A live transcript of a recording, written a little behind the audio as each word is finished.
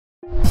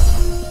One,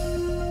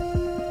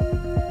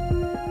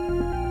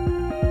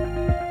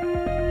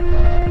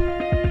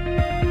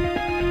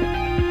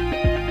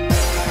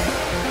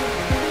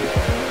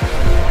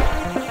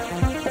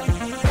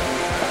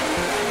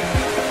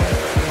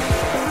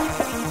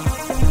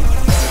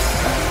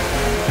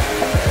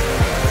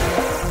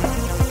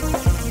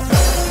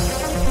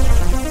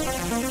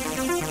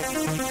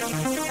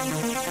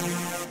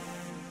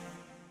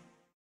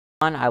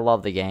 I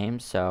love the game,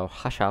 so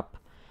hush up.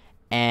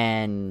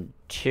 And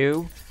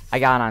two, I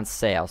got it on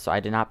sale, so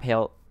I did not pay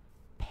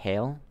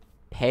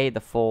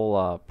the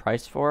full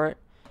price for it.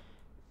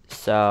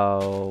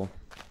 So,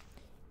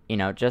 you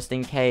know, just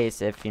in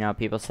case if, you know,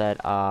 people said,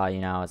 you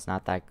know, it's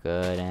not that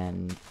good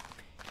and,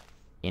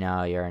 you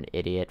know, you're an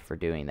idiot for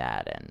doing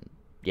that. And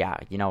yeah,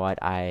 you know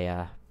what?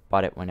 I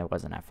bought it when it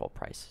wasn't at full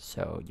price,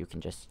 so you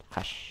can just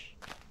hush.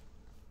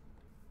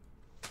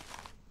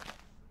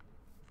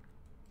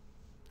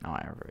 Oh,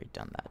 I've already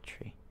done that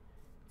tree.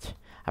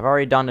 I've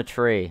already done the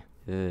tree.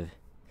 Ugh.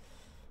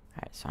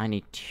 Alright, so I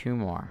need 2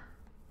 more.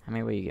 How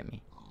many will you give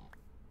me?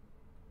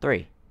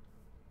 3.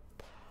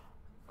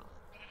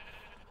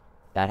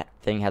 That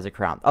thing has a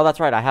crown. Oh, that's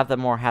right. I have the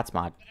more hats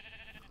mod.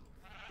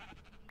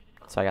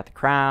 So I got the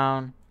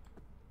crown.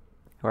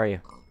 Who are you?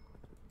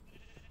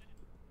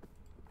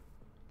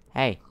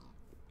 Hey.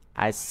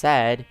 I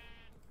said,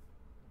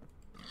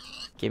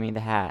 give me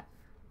the hat.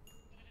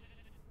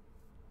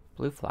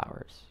 Blue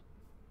flowers.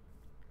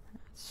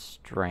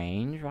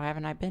 Strange. Why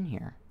haven't I been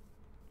here?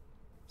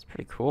 It's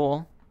pretty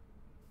cool.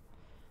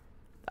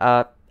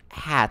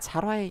 Hats. How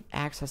do I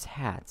access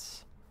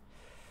hats?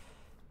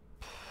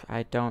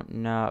 I don't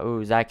know. Ooh,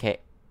 is that cave?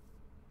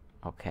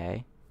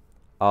 Okay.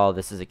 Oh,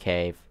 this is a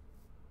cave.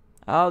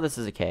 Oh, this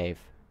is a cave.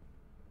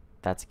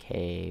 That's a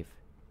cave.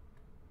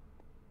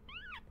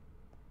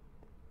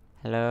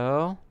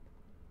 Hello?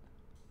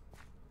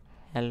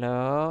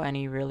 Hello?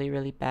 Any really,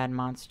 really bad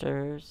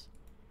monsters?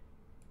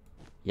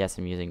 Yes,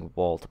 I'm using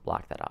wool to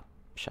block that up.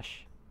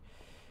 Shush.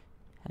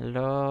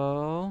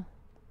 Hello?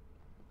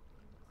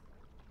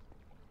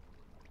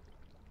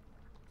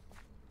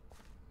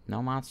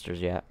 No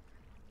monsters yet.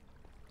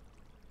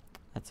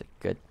 That's a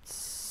good...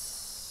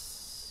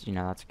 you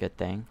know, that's a good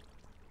thing.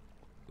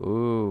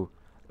 Ooh.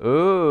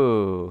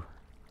 Ooh.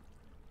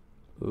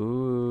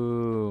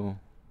 Ooh.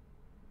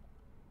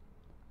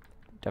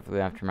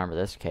 Definitely have to remember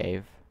this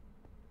cave.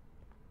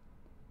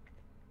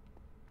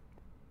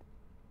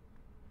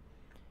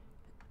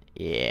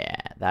 Yeah,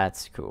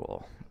 that's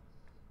cool.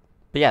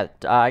 But yeah,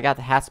 I got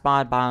the hat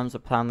mod, bombs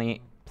of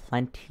plenty,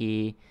 and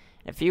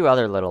a few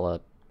other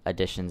little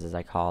additions, as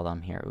I call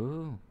them here.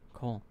 Ooh,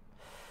 coal.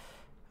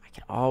 I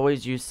can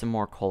always use some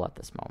more coal at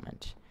this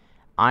moment.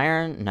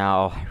 Iron?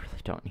 No, I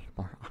really don't need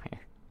more iron.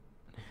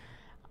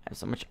 I have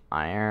so much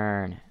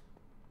iron.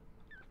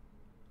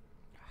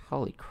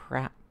 Holy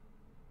crap.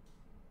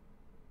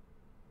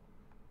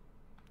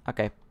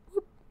 Okay.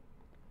 Whoop.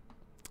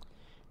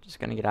 Just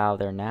gonna get out of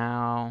there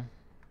now.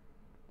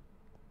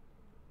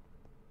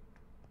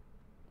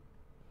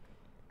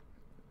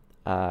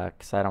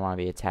 Because I don't want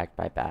to be attacked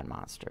by bad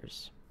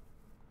monsters.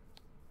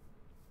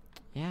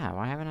 Yeah,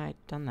 why haven't I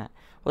done that?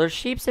 Well, there's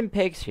sheeps and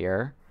pigs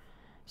here.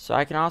 So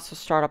I can also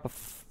start up a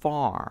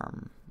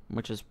farm,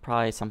 which is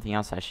probably something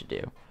else I should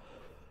do.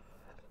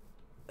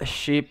 A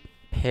sheep,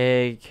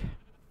 pig.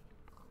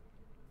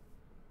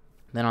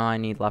 Then all I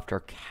need left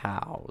are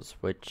cows,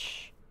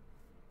 which...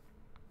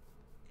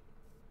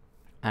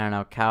 I don't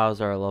know,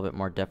 cows are a little bit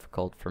more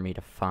difficult for me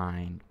to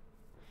find.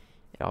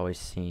 It always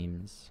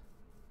seems.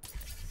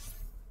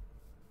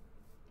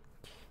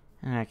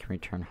 And I can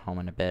return home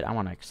in a bit. I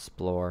want to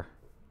explore.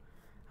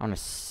 I want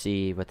to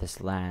see what this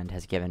land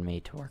has given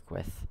me to work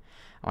with.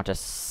 I want to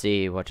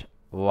see what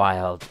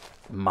wild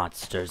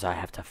monsters I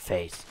have to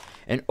face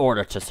in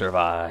order to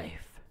survive.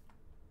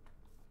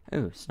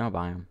 Ooh, snow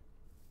biome.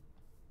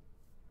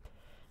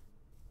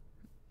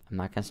 I'm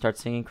not going to start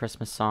singing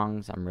Christmas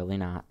songs. I'm really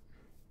not.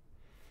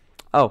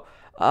 Oh,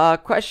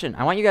 question.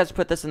 I want you guys to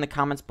put this in the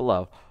comments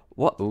below.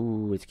 What?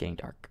 Ooh, it's getting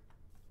dark.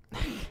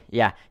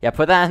 Yeah,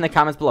 put that in the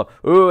comments below.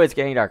 Ooh, it's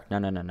getting dark.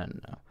 No.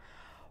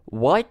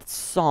 What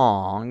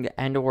song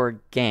and or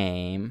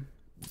game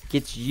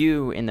gets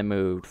you in the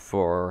mood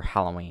for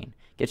Halloween?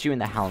 Gets you in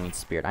the Halloween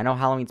spirit? I know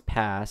Halloween's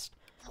past,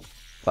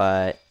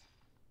 but...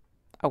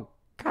 Oh,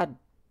 God.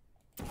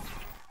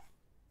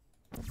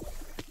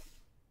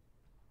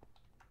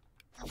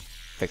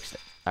 Fixed it.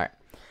 Alright.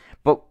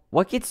 But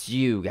what gets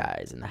you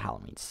guys in the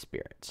Halloween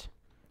spirit?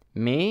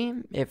 Me,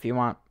 if you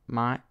want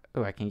my...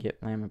 Oh, I can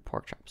get lamb and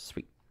pork chops.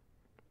 Sweet.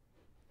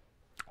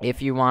 If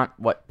you want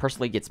what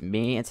personally gets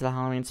me into the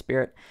Halloween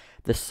spirit,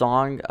 the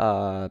song,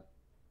 the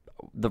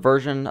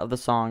version of the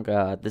song,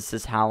 This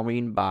Is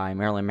Halloween by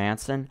Marilyn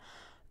Manson,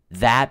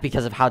 that,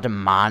 because of how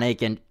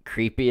demonic and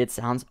creepy it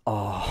sounds,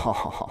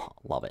 oh,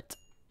 love it.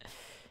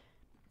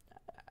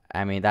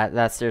 I mean,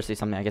 that's seriously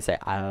something I can say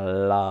I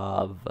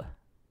love.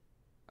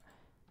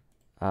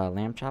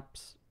 Lamb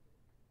chops?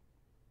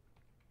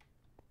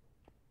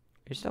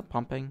 Are you still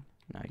pumping?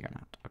 No, you're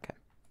not. Okay.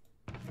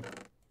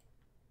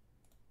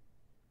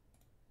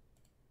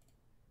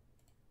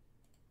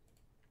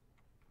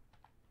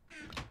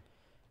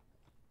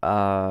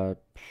 Yeah,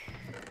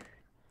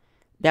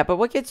 but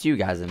what gets you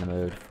guys in the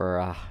mood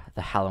for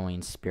the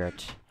Halloween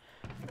spirit?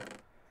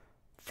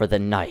 For the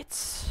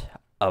Nights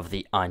of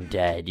the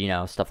Undead, you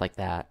know, stuff like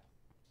that.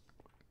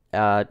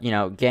 You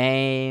know,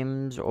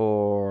 games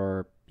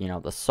or, you know,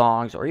 the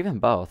songs or even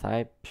both.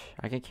 I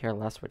could care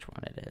less which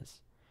one it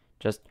is.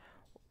 Just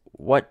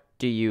what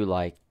do you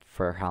like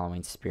for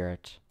Halloween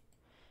spirit?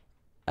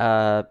 You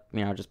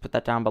know, just put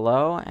that down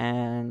below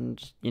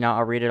and, you know,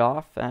 I'll read it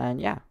off and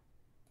yeah.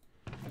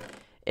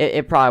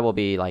 It probably will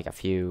be like a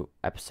few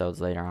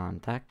episodes later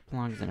on. That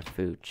belongs in a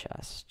food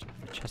chest.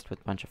 A chest with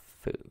a bunch of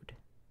food.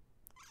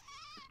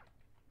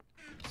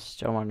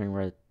 Still wondering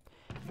where...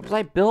 What was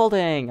I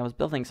building? I was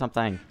building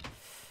something.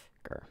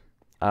 Grr.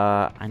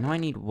 I know I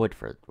need wood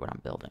for what I'm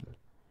building.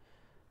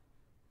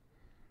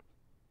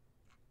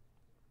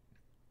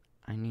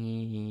 I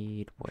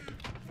need wood.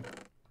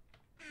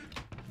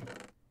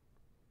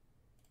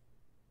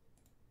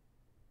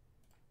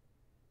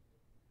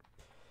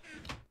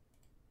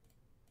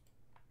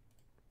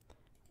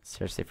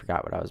 Seriously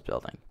forgot what I was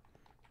building.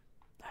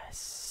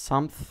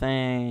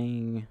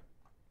 Something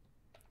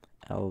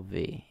LV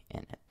in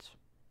it.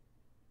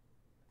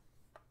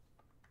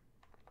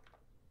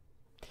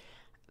 I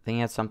think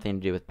it has something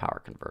to do with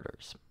power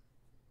converters.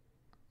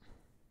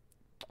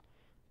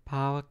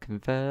 Power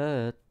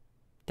convert.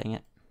 Dang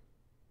it.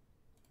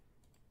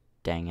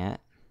 Dang it.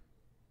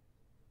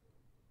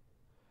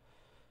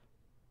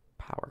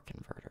 Power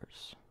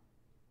converters.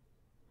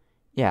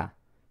 Yeah.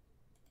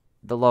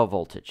 The low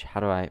voltage.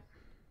 How do I...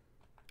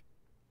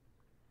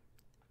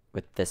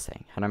 With this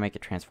thing. How do I make a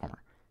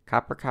transformer?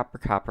 Copper, copper,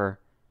 copper.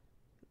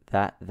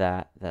 That.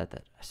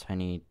 So I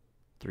need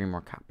 3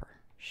 more copper.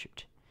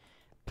 Shoot.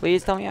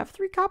 Please tell me I have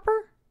 3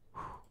 copper?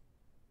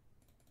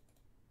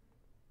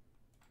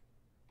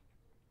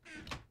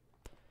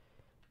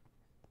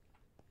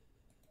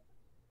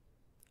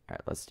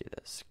 Alright, let's do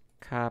this.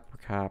 Copper,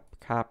 copper,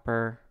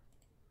 copper.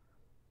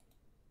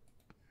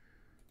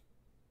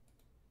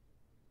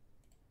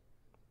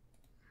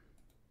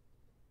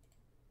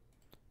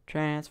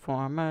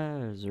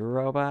 Transformers,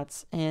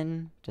 robots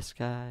in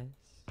disguise.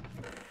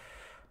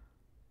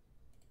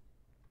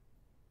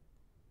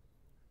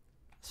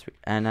 Sweet.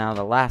 And now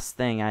the last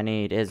thing I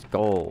need is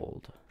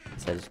gold.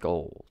 It says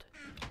gold.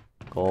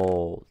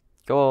 Gold.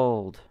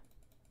 Gold.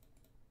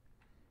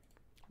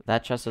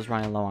 That chest is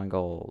running low on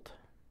gold.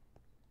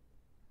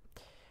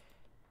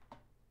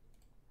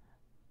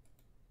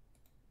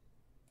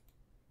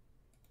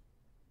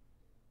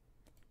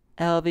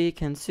 LV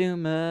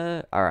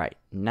consumer. Alright,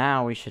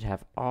 now we should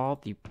have all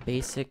the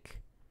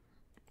basic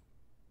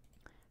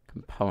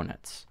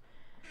components.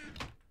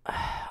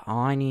 All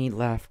I need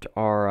left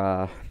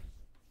are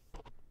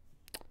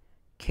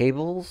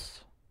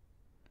cables.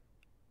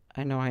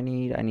 I know I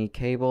need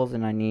cables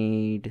and I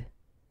need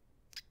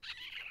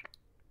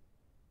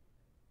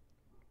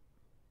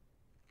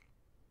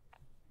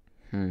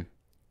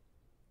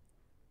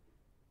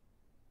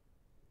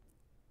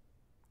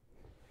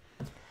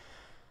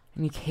I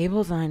need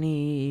cables, I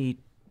need...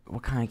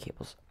 What kind of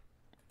cables?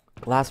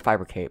 Glass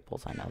fiber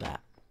cables, I know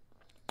that.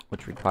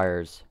 Which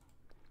requires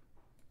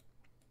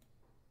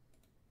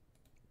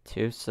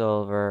 2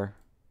 silver,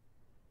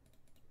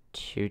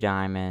 2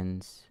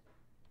 diamonds,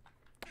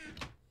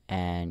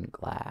 and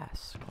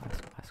glass.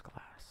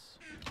 Glass.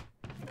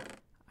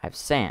 I have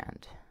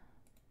sand.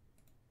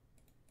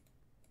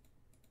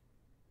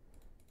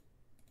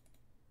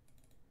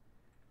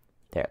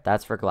 There,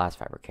 that's for glass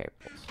fiber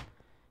cables.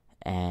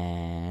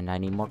 And I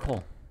need more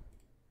coal.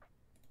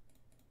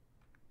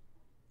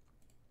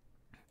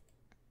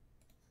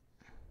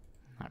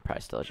 I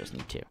probably still just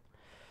need 2.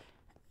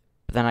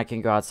 But then I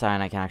can go outside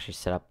and I can actually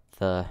set up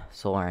the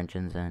solar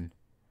engines and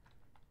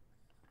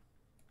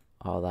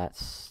all that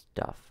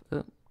stuff.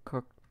 Ooh,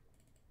 cooked.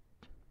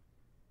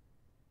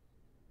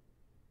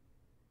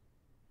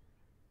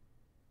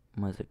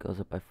 Was it goes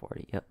up by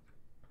 40? Yep.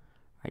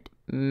 Right.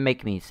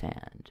 Make me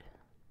sand.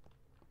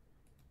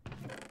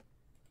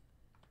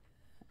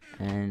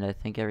 And I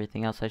think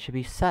everything else I should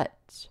be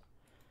set.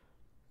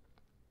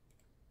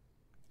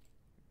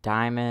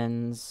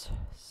 Diamonds,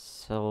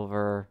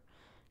 silver.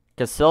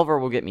 Because silver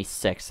will get me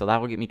 6, so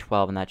that will get me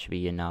 12, and that should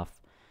be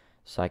enough.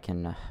 So I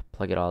can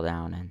plug it all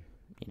down and,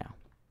 you know,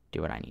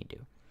 do what I need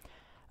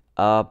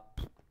to.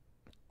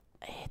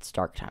 It's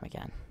dark time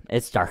again.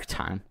 It's dark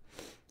time.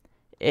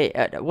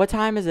 What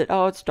time is it?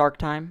 Oh, it's dark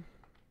time.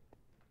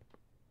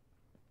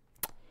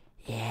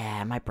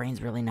 Yeah, my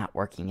brain's really not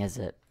working, is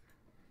it?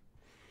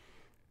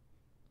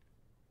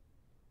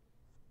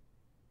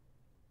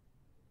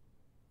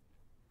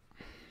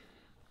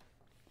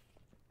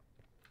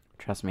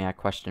 Trust me, I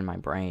question my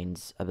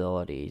brain's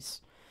abilities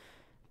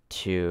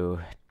to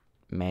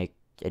make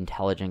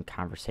intelligent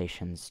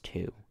conversations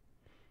too.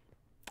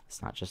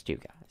 It's not just you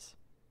guys.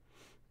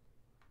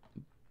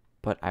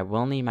 But I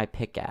will need my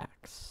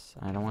pickaxe.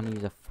 I don't want to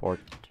use the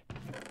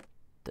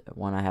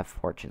one I have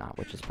fortune on,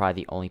 which is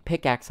probably the only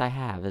pickaxe I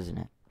have, isn't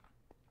it?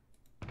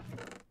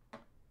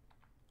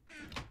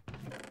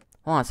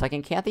 Hold on a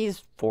second, can't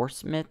these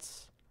force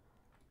mitts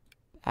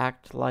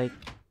act like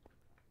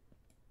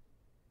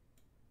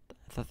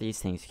I thought these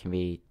things can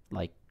be,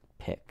 like,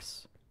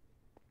 picks.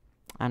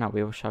 I know,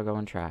 we shall go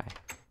and try.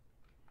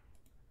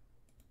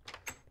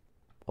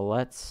 Well,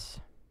 let's...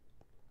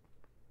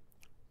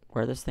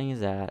 Where this thing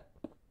is at...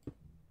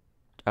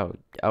 Oh,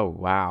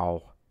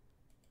 wow.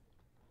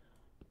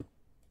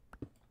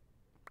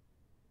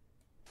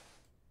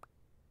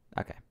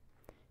 Okay.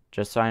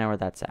 Just so I know where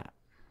that's at.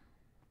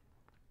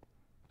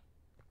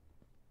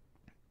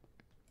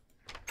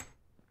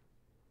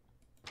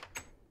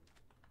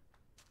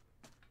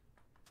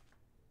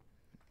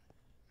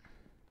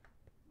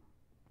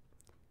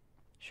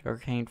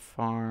 Sugarcane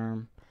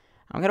farm.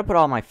 I'm gonna put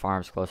all my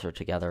farms closer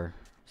together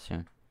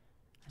soon.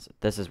 So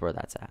this is where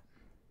that's at.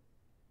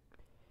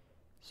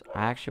 So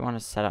I actually want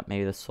to set up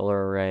maybe the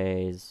solar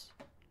arrays.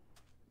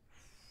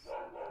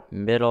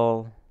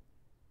 Middle.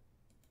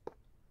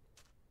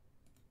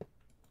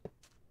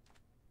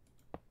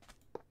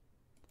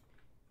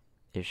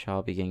 They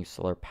shall be getting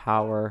solar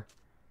power.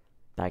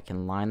 I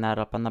can line that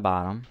up on the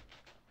bottom.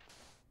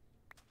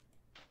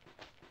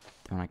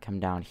 Then when I come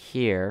down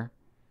here,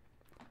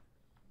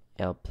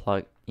 it'll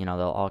plug, you know,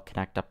 they'll all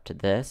connect up to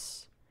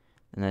this.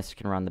 And this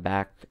can run the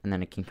back, and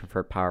then it can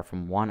convert power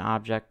from one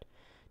object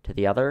to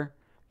the other.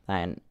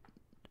 And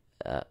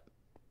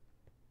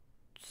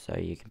so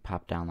you can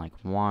pop down like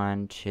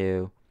 1,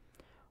 2,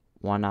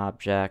 one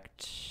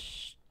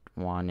object,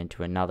 one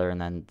into another,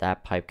 and then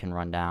that pipe can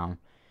run down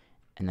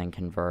and then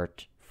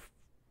convert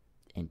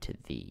into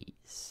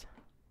these.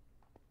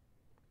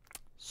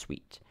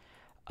 Sweet.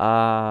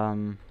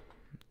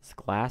 Is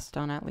glass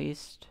done at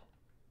least?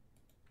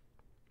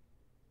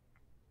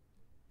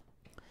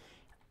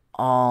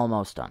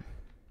 Almost done.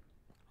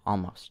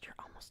 Almost. You're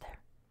almost there.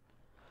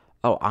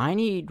 Oh, I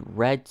need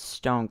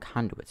redstone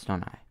conduits,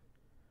 don't I?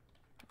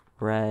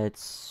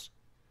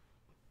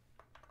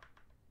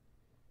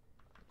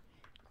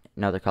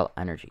 No, they're called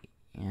energy.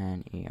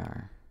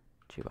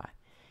 N-E-R-G-Y.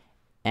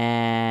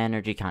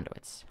 Energy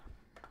conduits.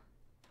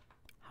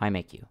 How I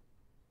make you?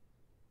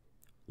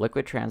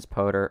 Liquid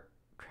transposer.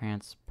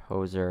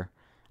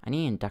 I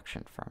need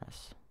induction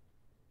furnace.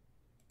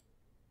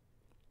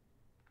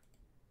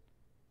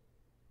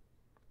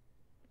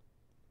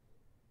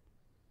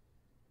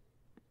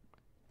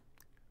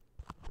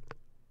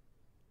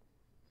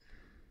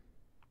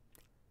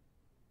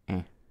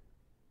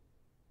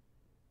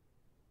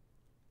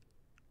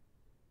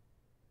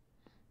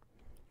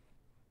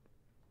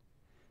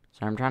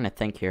 So I'm trying to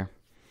think here.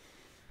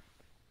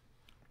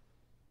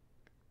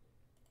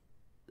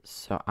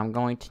 So I'm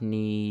going to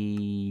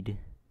need...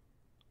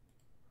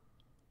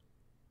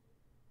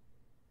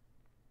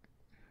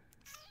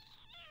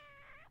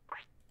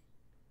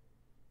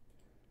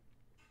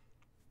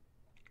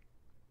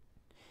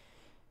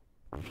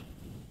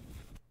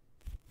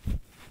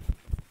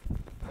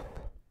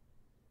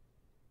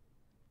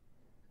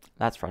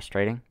 That's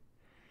frustrating.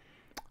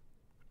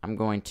 I'm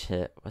going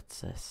to...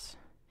 What's this?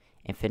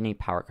 Infinity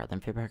power card. The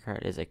infinity power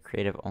card is a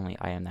creative only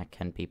item that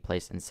can be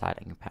placed inside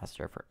a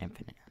capacitor for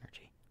infinite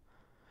energy.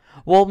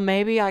 Well,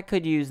 maybe I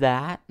could use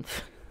that.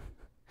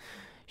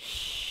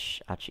 Shh.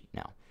 I'll cheat.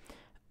 No.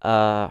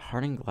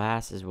 Hardened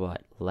glass is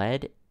what?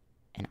 Lead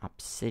and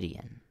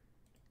obsidian.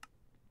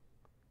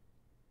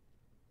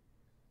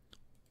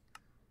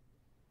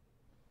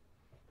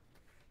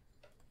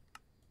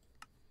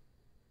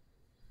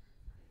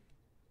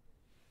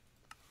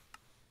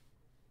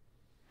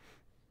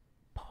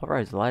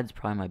 Pulverized lead is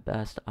probably my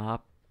best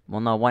op.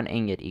 Well, no, 1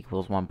 ingot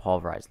equals 1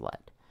 pulverized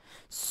lead.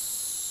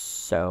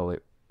 So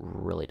it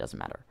really doesn't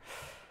matter.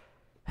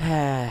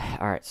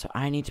 Alright, so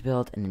I need to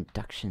build an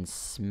induction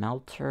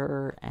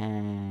smelter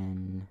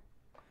and...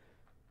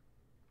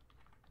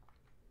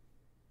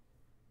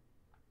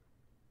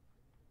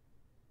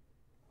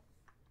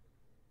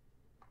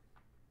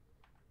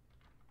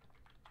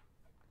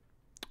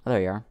 Oh,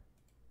 there you are.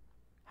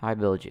 How I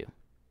build you?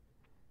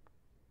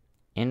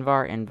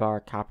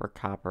 Invar,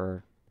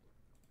 copper.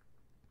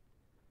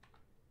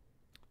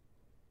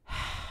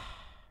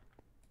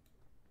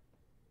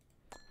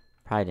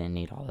 Probably didn't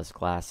need all this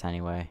glass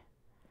anyway.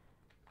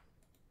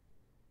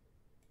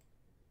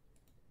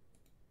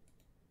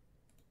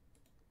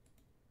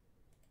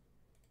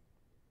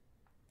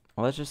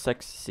 Well, let's just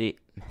like see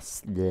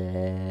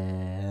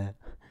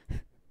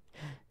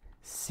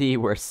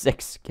where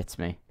 6 gets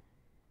me.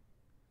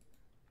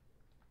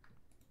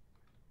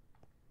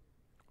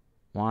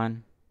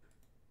 1,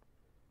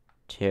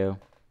 2.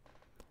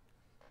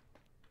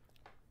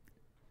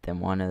 Then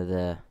one of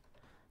the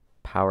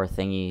power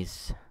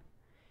thingies.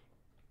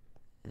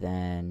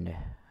 Then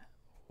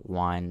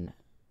one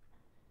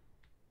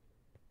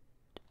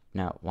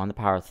of the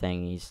power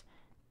thingies,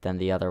 then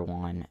the other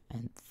one,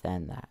 and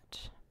then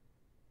that.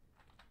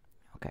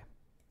 Okay.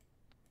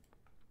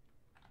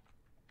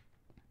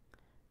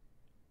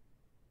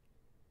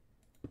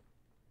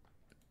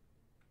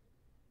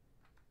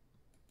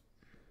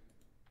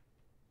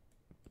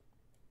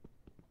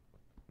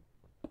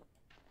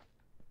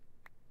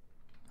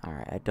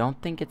 Alright, I don't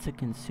think it's a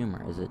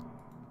consumer, is it?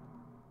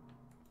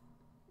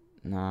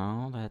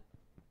 No, that...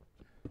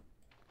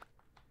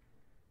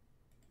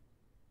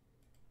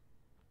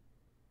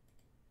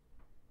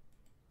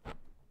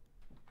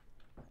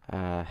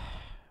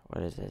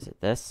 What is it? Is it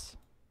this?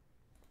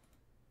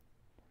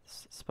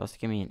 It's supposed to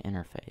give me an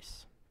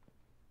interface.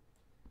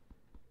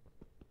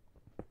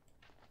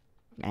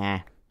 Nah.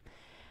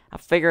 I'll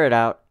figure it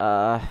out.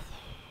 Well,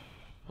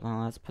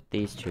 let's put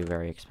these two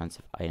very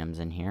expensive items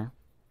in here.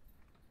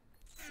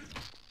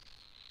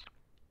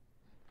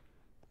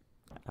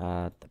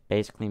 That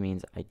basically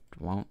means I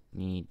won't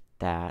need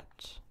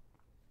that.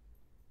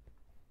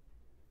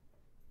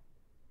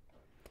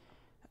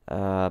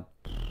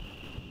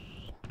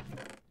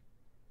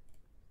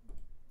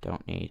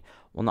 Don't need.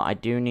 Well, no, I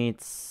do need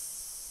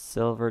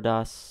silver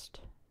dust,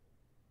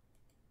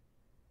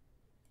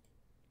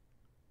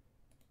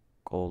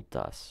 gold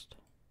dust,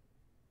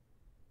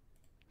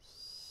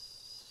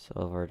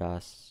 silver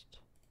dust,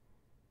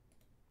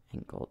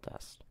 and gold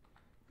dust.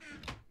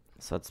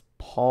 So let's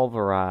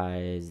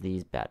pulverize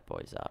these bad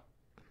boys up.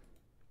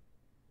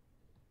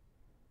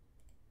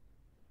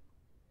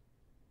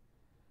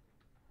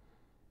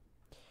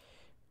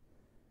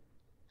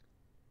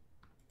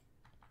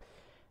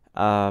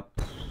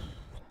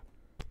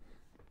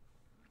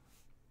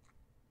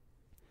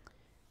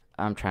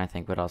 I'm trying to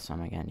think what else am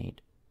I gonna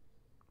need.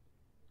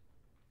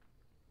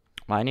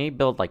 Well, I need to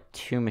build like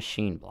 2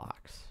 machine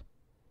blocks.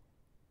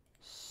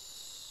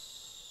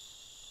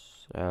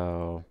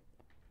 So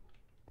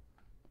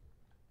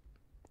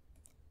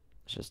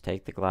let's just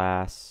take the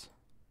glass,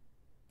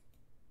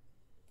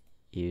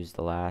 use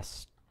the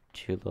last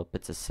 2 little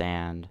bits of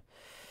sand,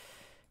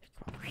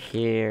 go over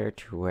here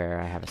to where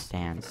I have a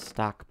sand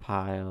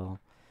stockpile.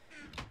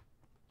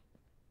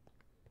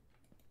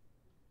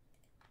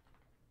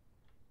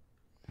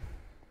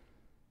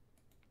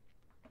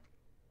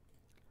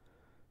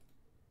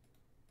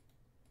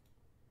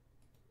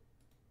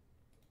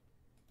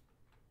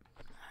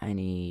 I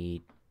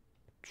need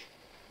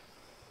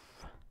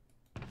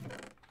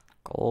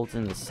gold's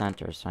in the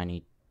center, so I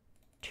need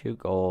 2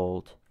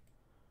 gold.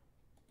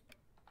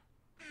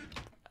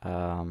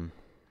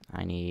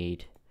 I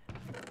need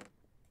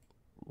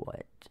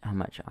what? How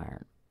much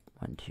iron?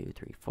 1, 2,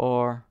 3,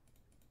 4.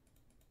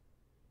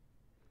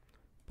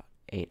 About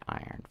 8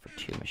 iron for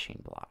 2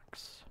 machine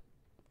blocks.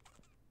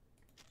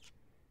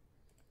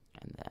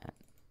 And then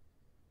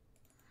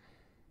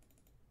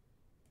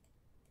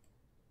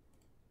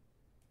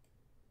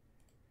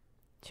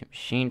two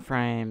machine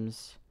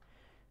frames.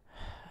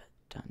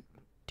 Done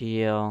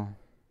deal.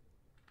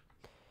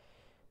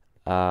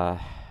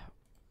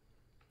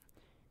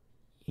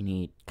 You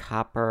need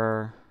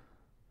copper,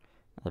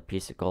 another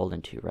piece of gold,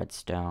 and 2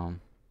 redstone.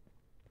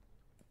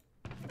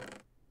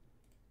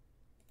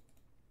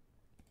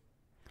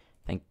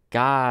 Thank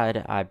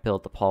God I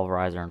built the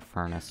pulverizer and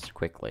furnace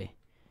quickly.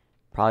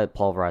 Probably the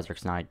pulverizer,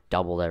 because now I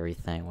doubled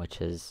everything,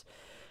 which is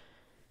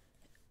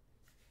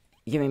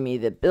giving me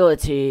the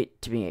ability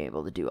to be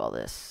able to do all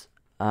this.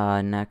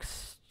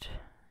 Next,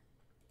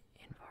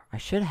 Invar. I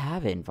should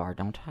have Invar,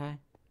 don't I?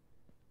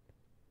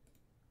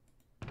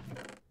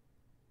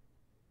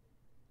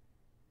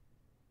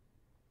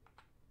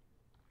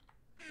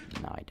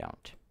 No, I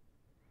don't.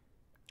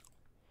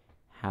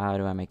 How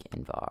do I make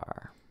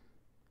Invar?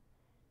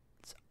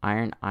 It's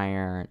iron,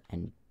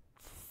 and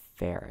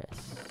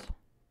ferrous.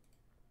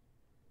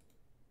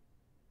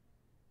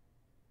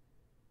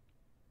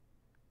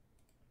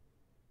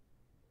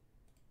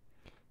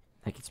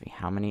 That gets me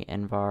how many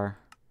Invar?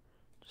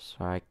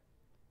 So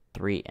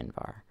 3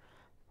 Invar.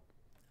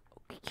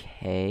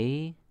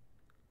 Okay.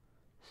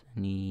 So I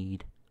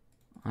need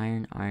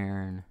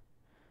iron,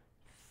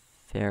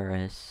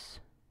 ferrous.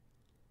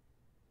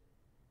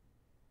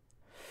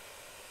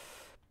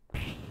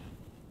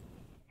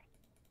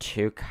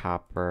 Two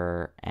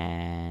copper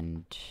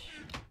and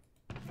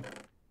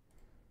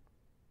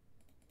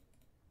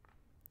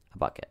a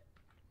bucket.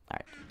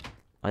 Alright.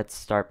 Let's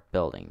start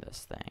building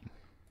this thing.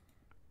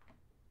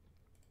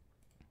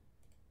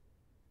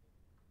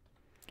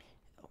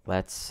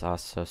 Let's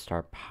also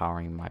start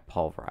powering my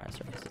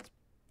pulverizer, because it's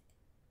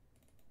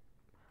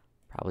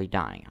probably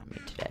dying on me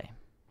today.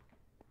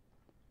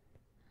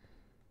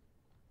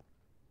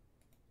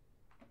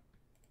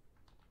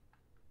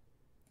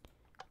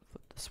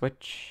 Flip the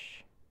switch.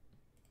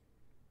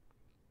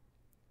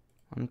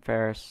 1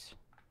 ferrous,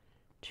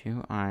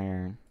 2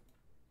 iron.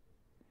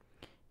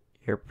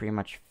 You're pretty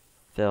much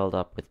filled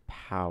up with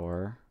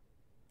power.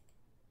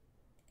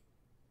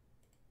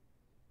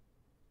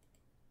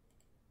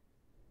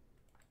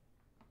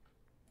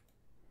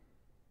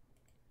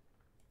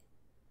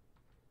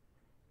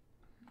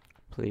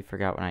 Completely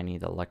forgot what I need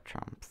the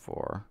electron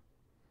for.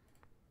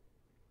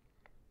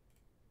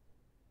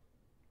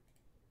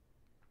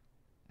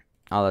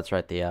 Oh, that's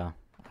right, the other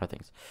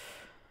things.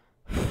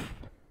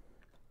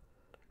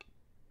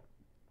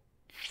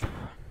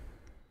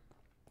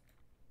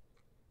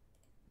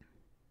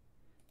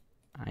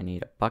 I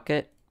need a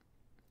bucket.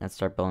 Let's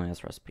start building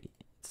this recipe.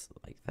 It's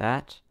like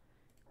that,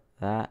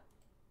 that,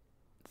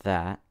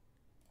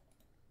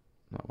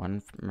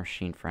 1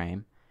 machine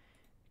frame,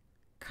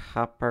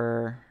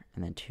 copper,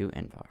 and then 2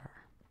 Invar.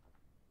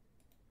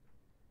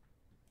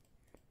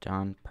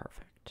 Done.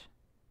 Perfect.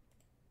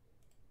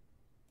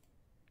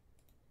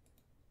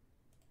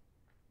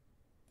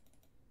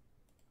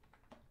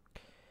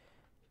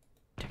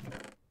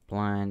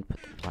 blend.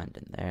 Put the blend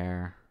in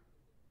there.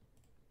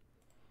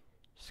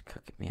 Just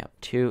cook me up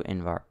 2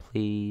 Invar,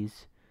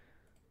 please.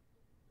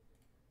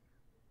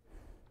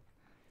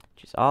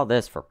 Just all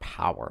this for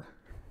power.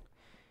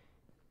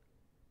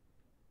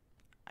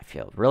 I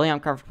feel really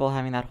uncomfortable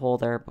having that hole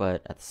there,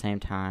 but at the same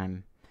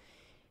time,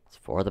 it's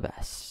for the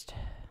best.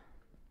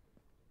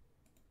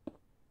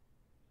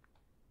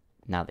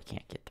 Now they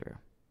can't get through.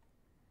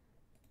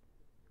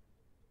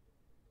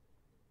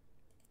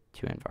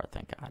 2 Invar,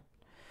 thank God.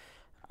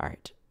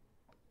 Alright.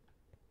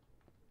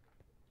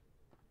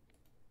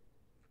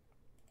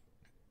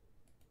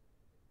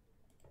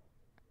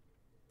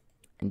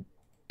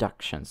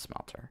 Induction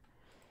smelter.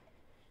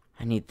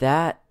 I need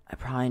that. I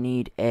probably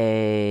need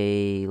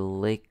a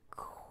liquid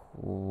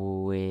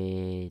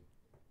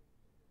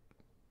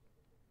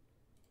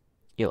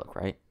look,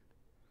 right?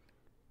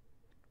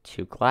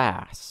 2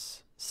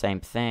 glass. Same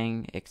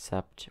thing,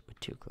 except with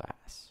 2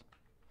 glass.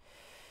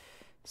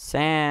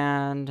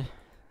 Sand.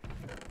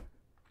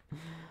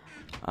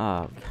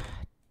 Oh, God.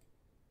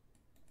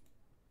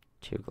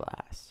 2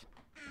 glass.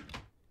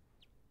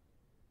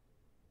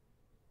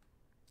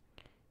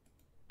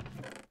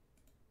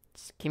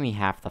 Just give me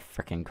half the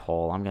frickin'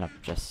 coal. I'm gonna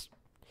just...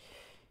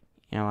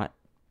 You know what?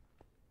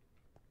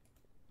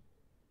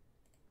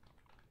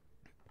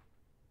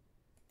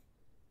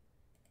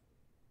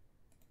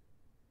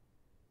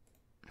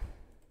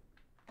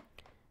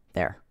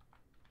 There.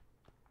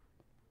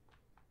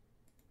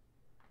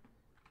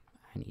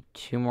 I need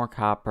 2 more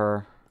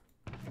copper.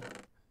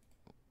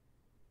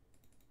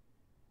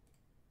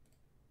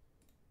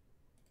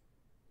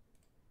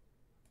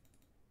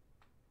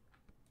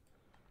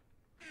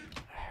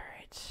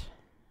 Alright.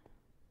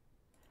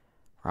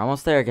 We're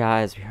almost there,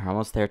 guys. We're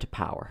almost there to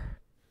power.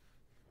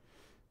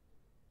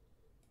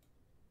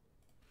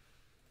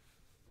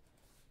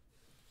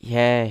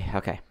 Yay.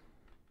 Okay.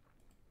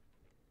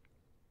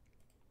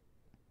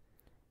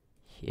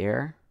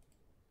 Here.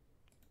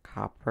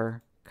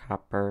 Copper.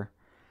 Copper.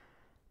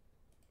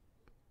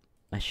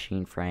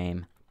 Machine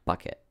frame.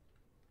 Bucket.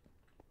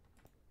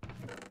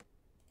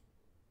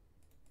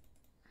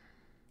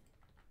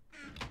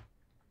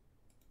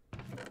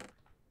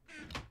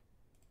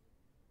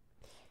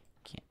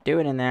 Can't do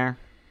it in there.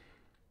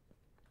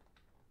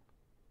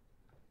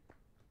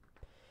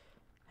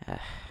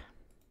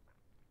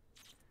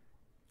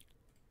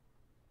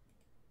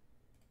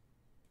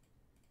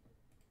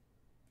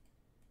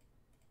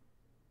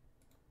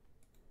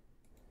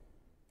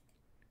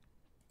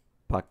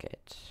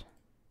 Bucket.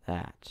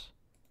 That.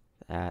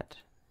 That.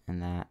 And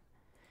that.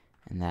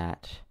 And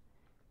that.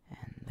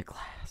 And the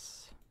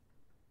glass.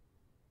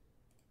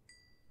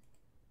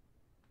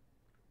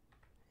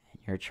 And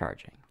you're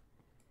charging.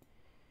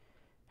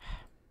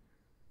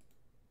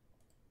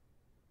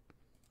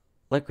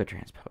 Liquid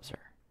transposer.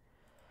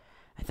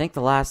 I think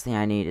the last thing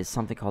I need is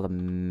something called a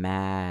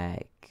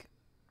mag.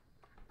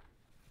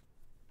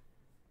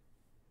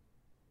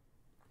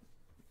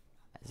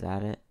 Is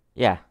that it?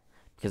 Yeah,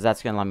 because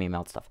that's going to let me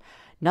melt stuff.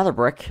 Another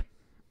brick.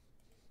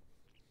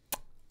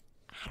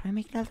 How do I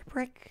make another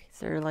brick? Is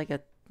there like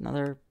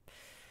another,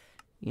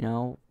 you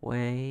know,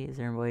 way? Is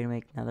there a way to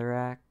make another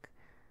rack?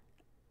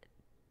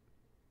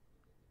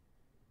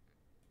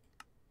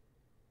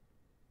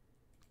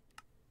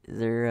 Is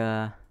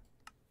there,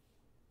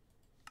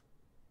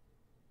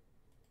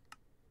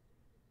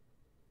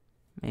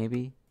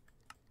 maybe?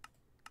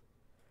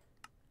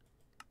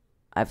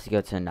 I have to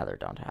go to another,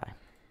 don't I?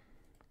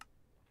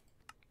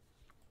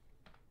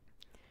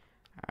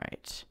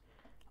 Alright.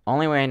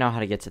 Only way I know how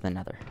to get to the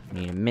nether.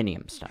 We need a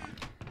minium stone.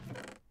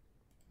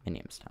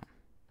 Minium stone.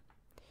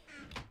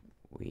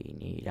 We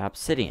need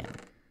obsidian.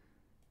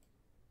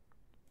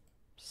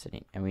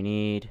 Obsidian. And we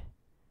need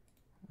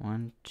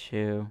 1,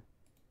 2,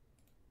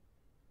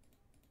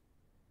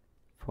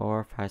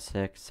 4, 5,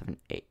 6, 7,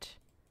 8.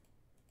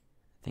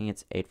 I think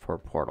it's 8 for a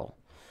portal.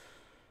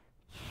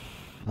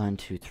 1,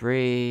 2,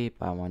 3.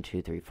 By 1,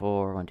 2, 3,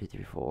 4. 1, 2,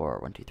 3, 4.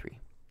 1, 2, 3.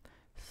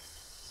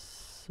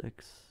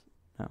 6.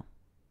 No.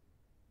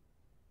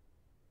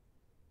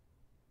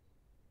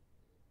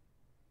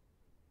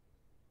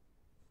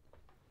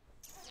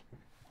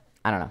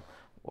 I don't know.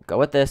 We'll go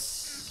with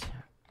this.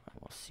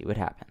 We'll see what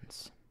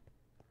happens.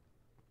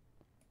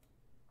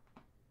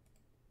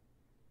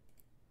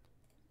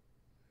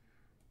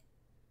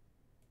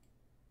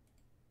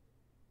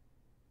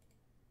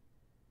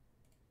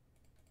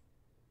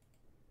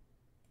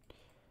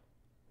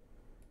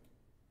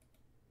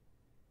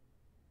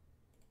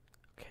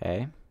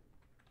 Okay.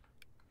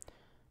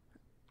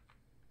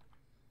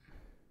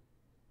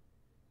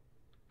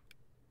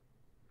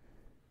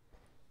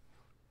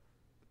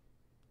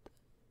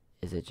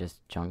 Is it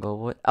just jungle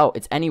wood? Oh,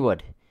 it's any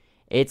wood.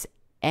 It's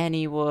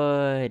any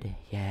wood.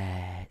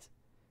 Yes.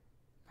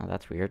 Oh,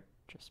 that's weird.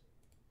 Just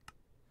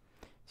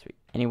sweet.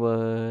 Any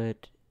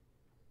wood.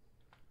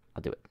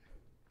 I'll do it.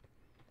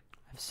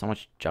 I have so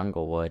much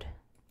jungle wood.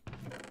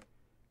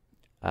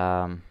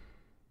 There.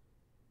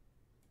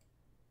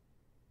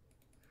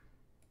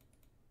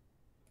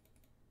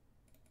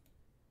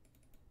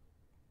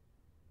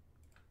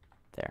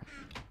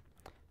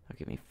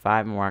 give me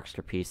 5 more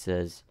extra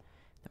pieces.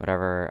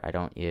 Whatever I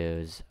don't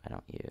use, I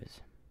don't use.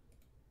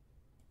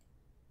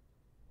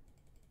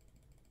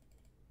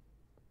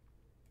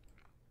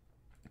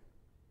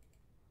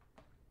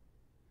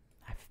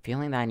 I have a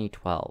feeling that I need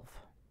 12.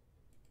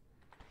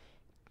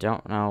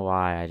 Don't know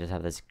why, I just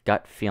have this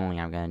gut feeling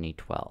I'm gonna need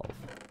 12.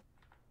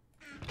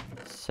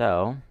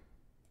 So,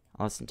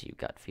 I'll listen to you,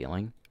 gut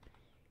feeling.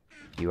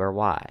 You are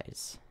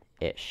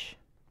wise-ish.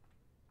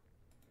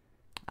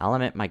 I'll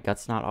admit my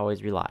gut's not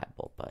always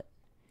reliable, but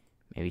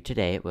maybe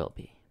today it will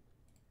be.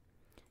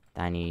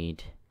 I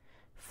need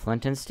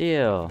flint and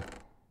steel.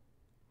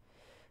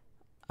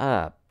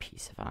 A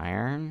piece of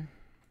iron.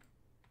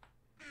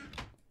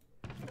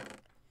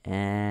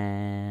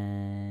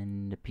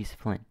 And a piece of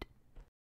flint.